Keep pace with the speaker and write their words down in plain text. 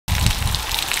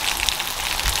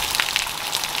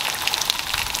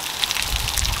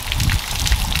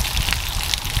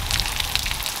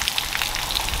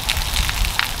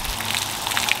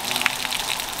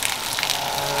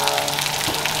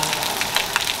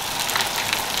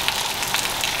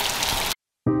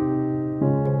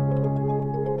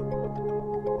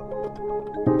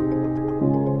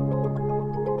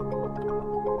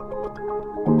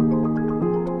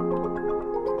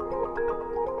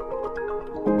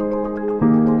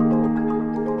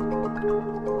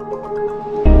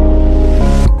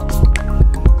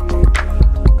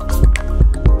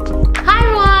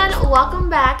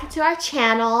to our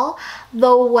channel.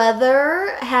 The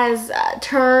weather has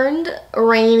turned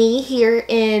rainy here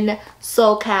in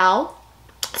SoCal,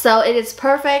 so it is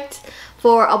perfect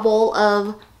for a bowl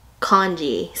of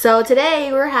congee. So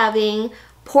today we're having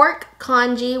pork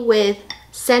congee with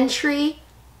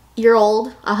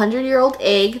century-year-old, 100-year-old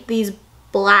egg. These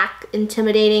black,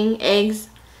 intimidating eggs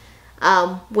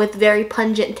with very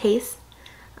pungent taste.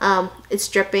 It's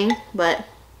dripping, but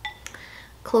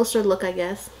closer look, I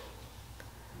guess.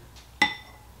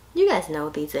 You guys know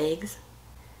these eggs.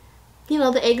 You know,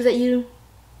 the eggs that you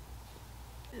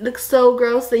look so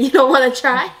gross that you don't want to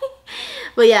try.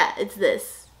 But yeah, it's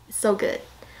this. It's so good.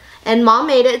 And Mom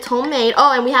made it. It's homemade.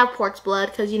 Oh, and we have pork's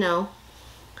blood because, you know,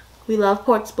 we love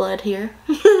pork's blood here.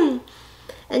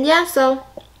 And yeah, so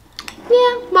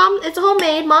yeah, Mom, it's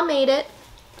homemade. Mom made it.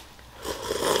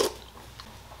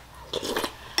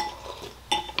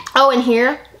 Oh, and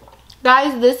here,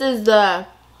 guys, this is the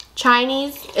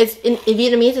Chinese. It's in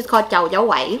Vietnamese. It's called Chao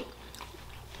Huyet.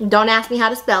 Don't ask me how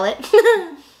to spell it.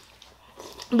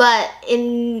 But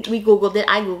we googled it.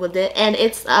 I googled it, and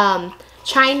it's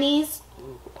Chinese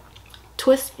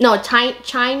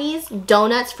Chinese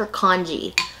donuts for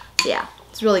congee. So yeah,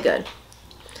 it's really good.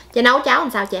 Chị nấu cháo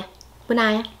làm sao chị? Bữa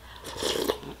nay á?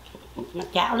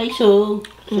 Cháo lấy xương,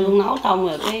 xương nấu xong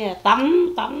rồi cái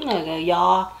tấm rồi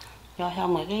do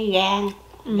xong rồi cái gan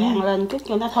lên chút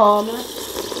cho nó thơm á.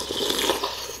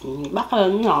 Bắt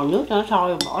lên nồi nước cho nó sôi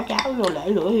rồi bỏ cháo vô để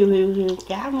lửa hiu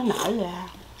cháo nó nở ra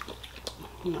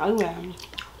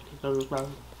từ từ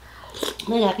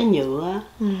nó ra cái nhựa á.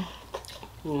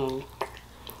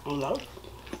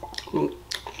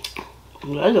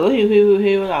 Lửa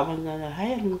hiu là mình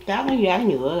thấy cháo nó ra cái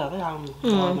nhựa rồi cái không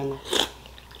rồi mình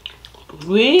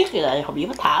huyết rồi không chỉ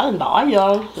có thảo mình bỏ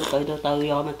vô từ từ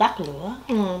rồi mình tắt lửa.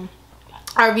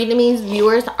 Our Vietnamese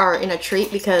viewers are in a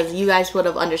treat because you guys would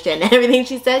have understood everything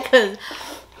she said, because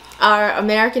our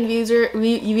American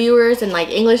viewers and like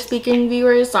English speaking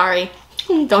viewers, sorry,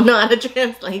 don't know how to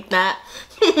translate that.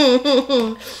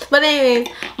 But anyways,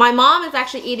 my mom is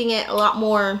actually eating it a lot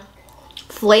more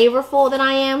flavorful than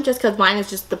I am, just because mine is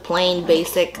just the plain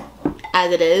basic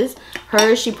as it is.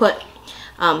 Hers, she put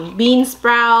bean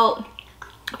sprout,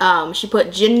 she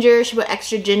put ginger, she put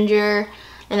extra ginger,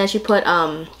 and then she put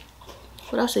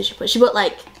what else did she put? She put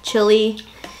like chili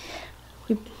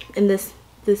in this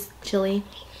chili.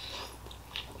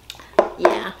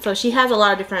 Yeah, so she has a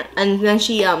lot of different, and then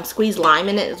she squeezed lime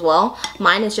in it as well.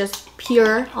 Mine is just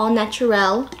pure, all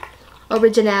natural,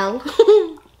 original.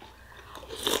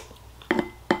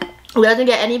 It doesn't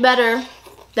get any better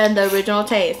than the original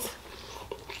taste.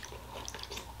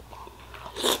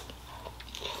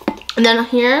 And then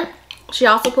here, she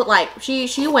also put like,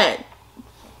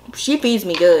 she feeds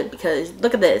me good because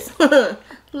look at this.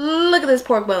 Look at this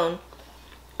pork bone.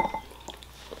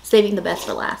 Saving the best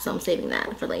for last, so I'm saving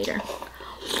that for later.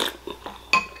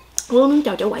 There you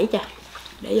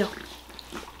go.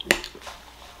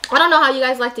 I don't know how you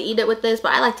guys like to eat it with this,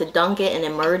 but I like to dunk it and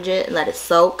immerse it and let it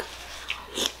soak.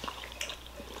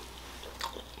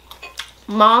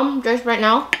 Mom, just right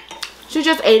now, she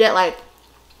just ate it like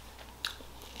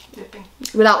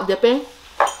without dipping.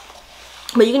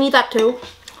 But you can eat that too.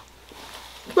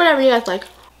 Whatever you guys like.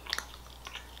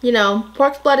 You know,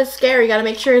 pork's blood is scary. You gotta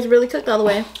make sure it's really cooked all the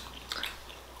way.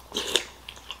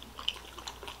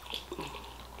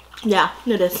 Yeah,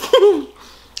 it is.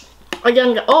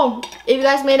 Again, oh, if you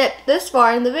guys made it this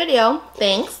far in the video,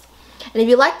 thanks. And if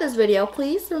you like this video,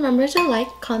 please remember to like,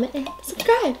 comment, and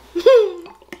subscribe.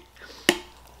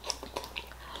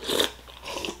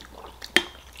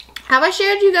 Have I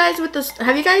shared you guys with this?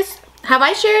 Have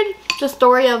I shared the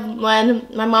story of when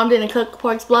my mom didn't cook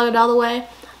pork's blood all the way?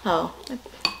 Oh,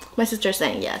 my sister's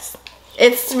saying yes.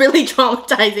 It's really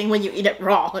traumatizing when you eat it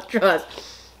raw. Trust.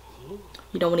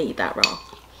 You don't want to eat that raw.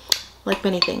 Like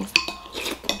many things.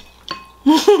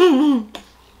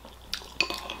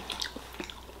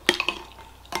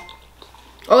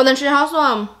 Oh, and then she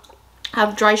also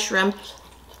have dry shrimp.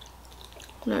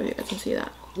 I don't know if you guys can see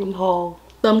that.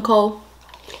 Thumb coal.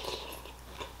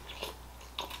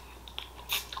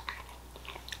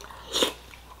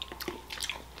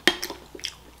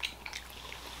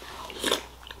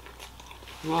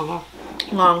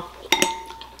 Long.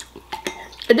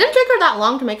 It didn't take her that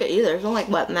long to make it either. It's only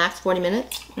like, what, max 40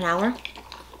 minutes? An hour?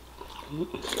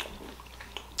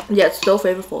 Yeah, it's so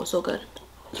flavorful. It's so good.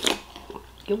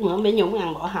 Chút nữa bé Nhung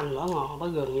ăn bỏ hành, bỏ ngò, bỏ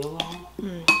gừng vô ngon.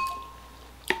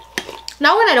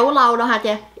 Nấu cái này đâu có lâu đâu hả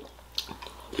chị?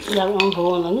 Giờ con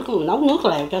thua nước nấu nước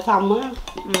lèo cho xong á.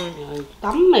 Rồi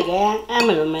tắm mày rang,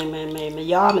 mày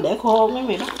do mày để khô cái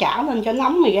mày bắt chảo lên cho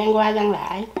nóng mày rang qua rang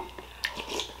lại.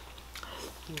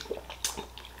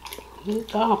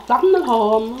 Có hộp tấm nó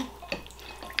thơm.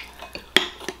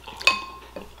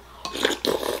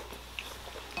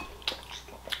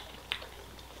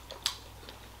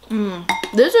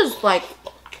 This is like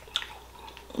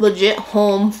legit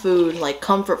home food, like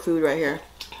comfort food right here.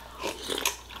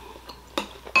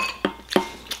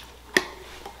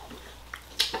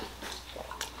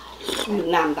 Việt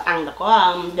Nam ta ăn là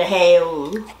có da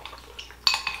heo,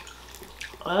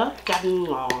 ớt, chanh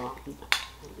ngọt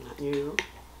nhiều.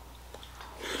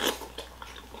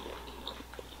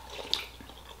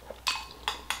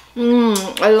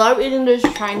 I love eating this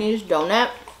Chinese donut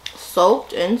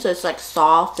soaked in, so it's like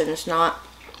soft and it's not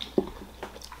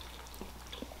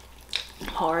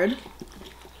hard.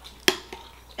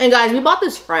 And guys, we bought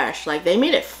this fresh, like they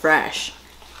made it fresh.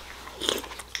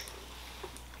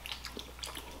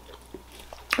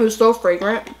 It was so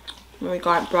fragrant when we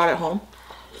brought it home.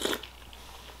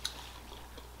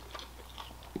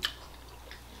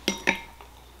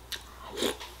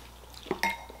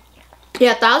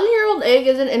 Yeah, 1,000-year-old egg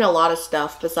isn't in a lot of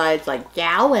stuff besides like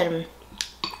cháo and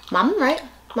mắm, right?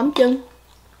 Mắm chưng.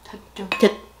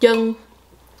 Thịt chưng.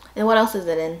 And what else is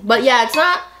it in? But yeah, it's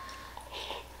not.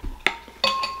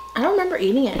 I don't remember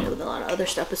eating it with a lot of other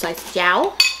stuff besides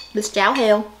cháo. This cháo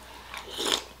heo.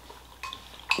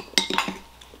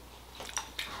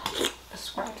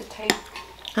 Describe the taste.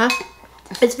 Huh?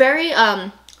 It's very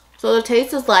so the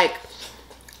taste is like,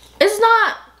 it's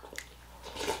not,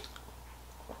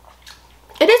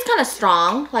 it is kind of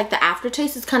strong, like the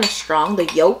aftertaste is kind of strong, the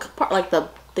yolk part, like the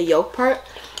yolk part,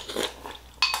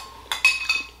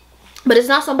 but it's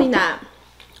not something that,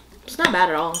 it's not bad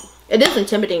at all. It is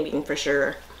intimidating for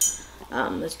sure.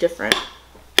 It's different.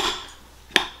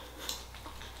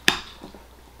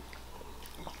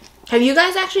 Have you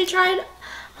guys actually tried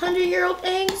 100-year-old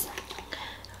eggs?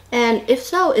 And if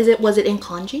so, was it in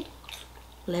congee?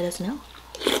 Let us know.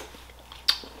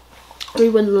 We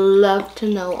would love to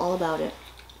know all about it.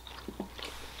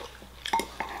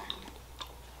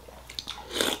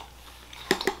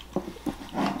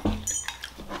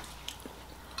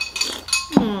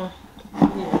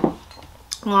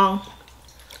 Long.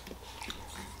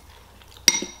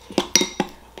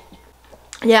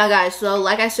 Yeah, guys, so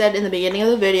like I said in the beginning of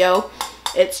the video,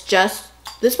 it's just,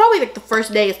 this is probably like the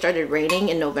first day it started raining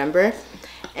in November,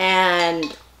 and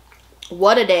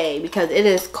what a day, because it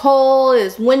is cold, it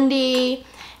is windy,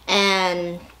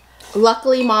 and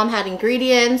luckily mom had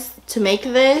ingredients to make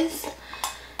this,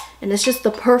 and it's just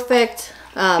the perfect,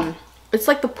 it's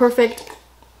like the perfect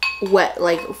wet,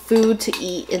 like food to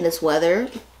eat in this weather,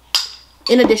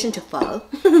 in addition to pho.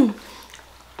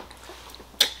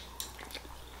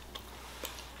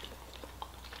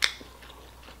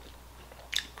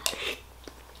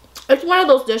 It's one of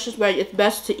those dishes where it's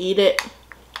best to eat it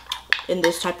in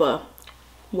this type of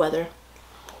weather.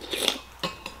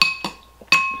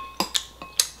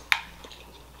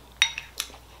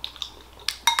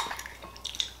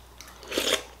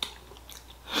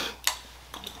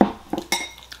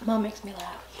 Mom makes me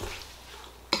laugh.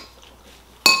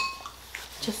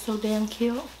 Just so damn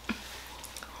cute.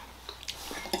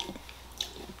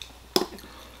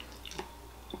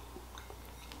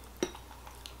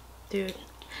 Dude.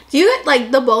 Do you guys,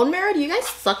 like, the bone marrow, do you guys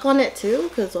suck on it too?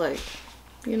 Because, like,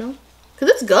 you know? Because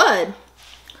it's good.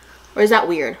 Or is that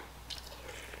weird?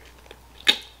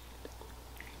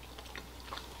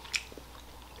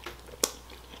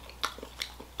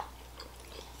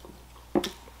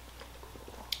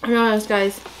 I don't know,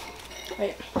 guys.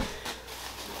 Wait.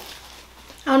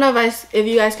 I don't know if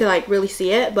you guys can, like, really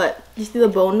see it, but you see the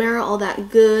bone marrow, all that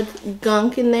good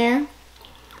gunk in there?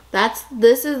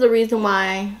 This is the reason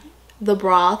why the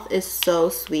broth is so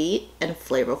sweet and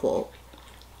flavorful.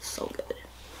 So good.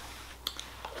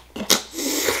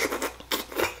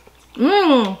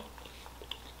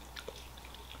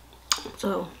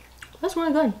 So, that's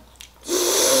really good.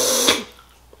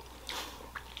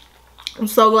 I'm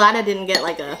so glad I didn't get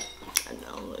like a,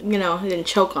 you know, I didn't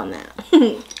choke on that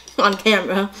on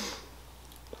camera.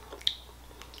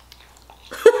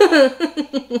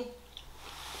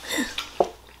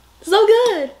 So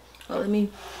good. Oh, let me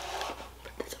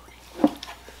put this away.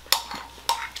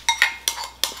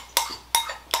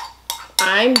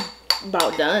 I'm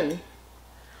about done.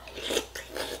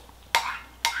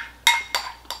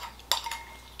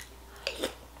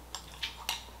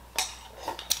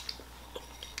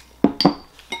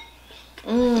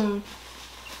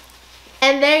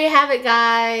 And there you have it,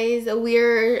 guys.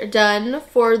 We're done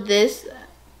for this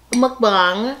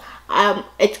mukbang.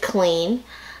 It's clean.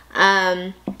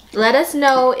 Let us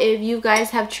know if you guys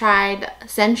have tried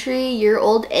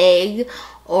century-year-old egg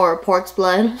or pork's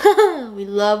blood. We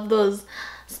love those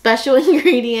special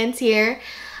ingredients here.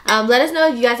 Let us know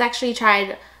if you guys actually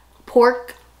tried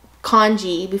pork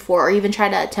congee before, or even try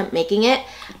to attempt making it.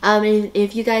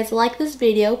 If you guys like this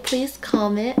video, please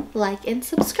comment, like, and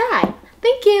subscribe.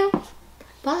 Thank you.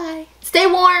 Bye. Stay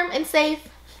warm and safe.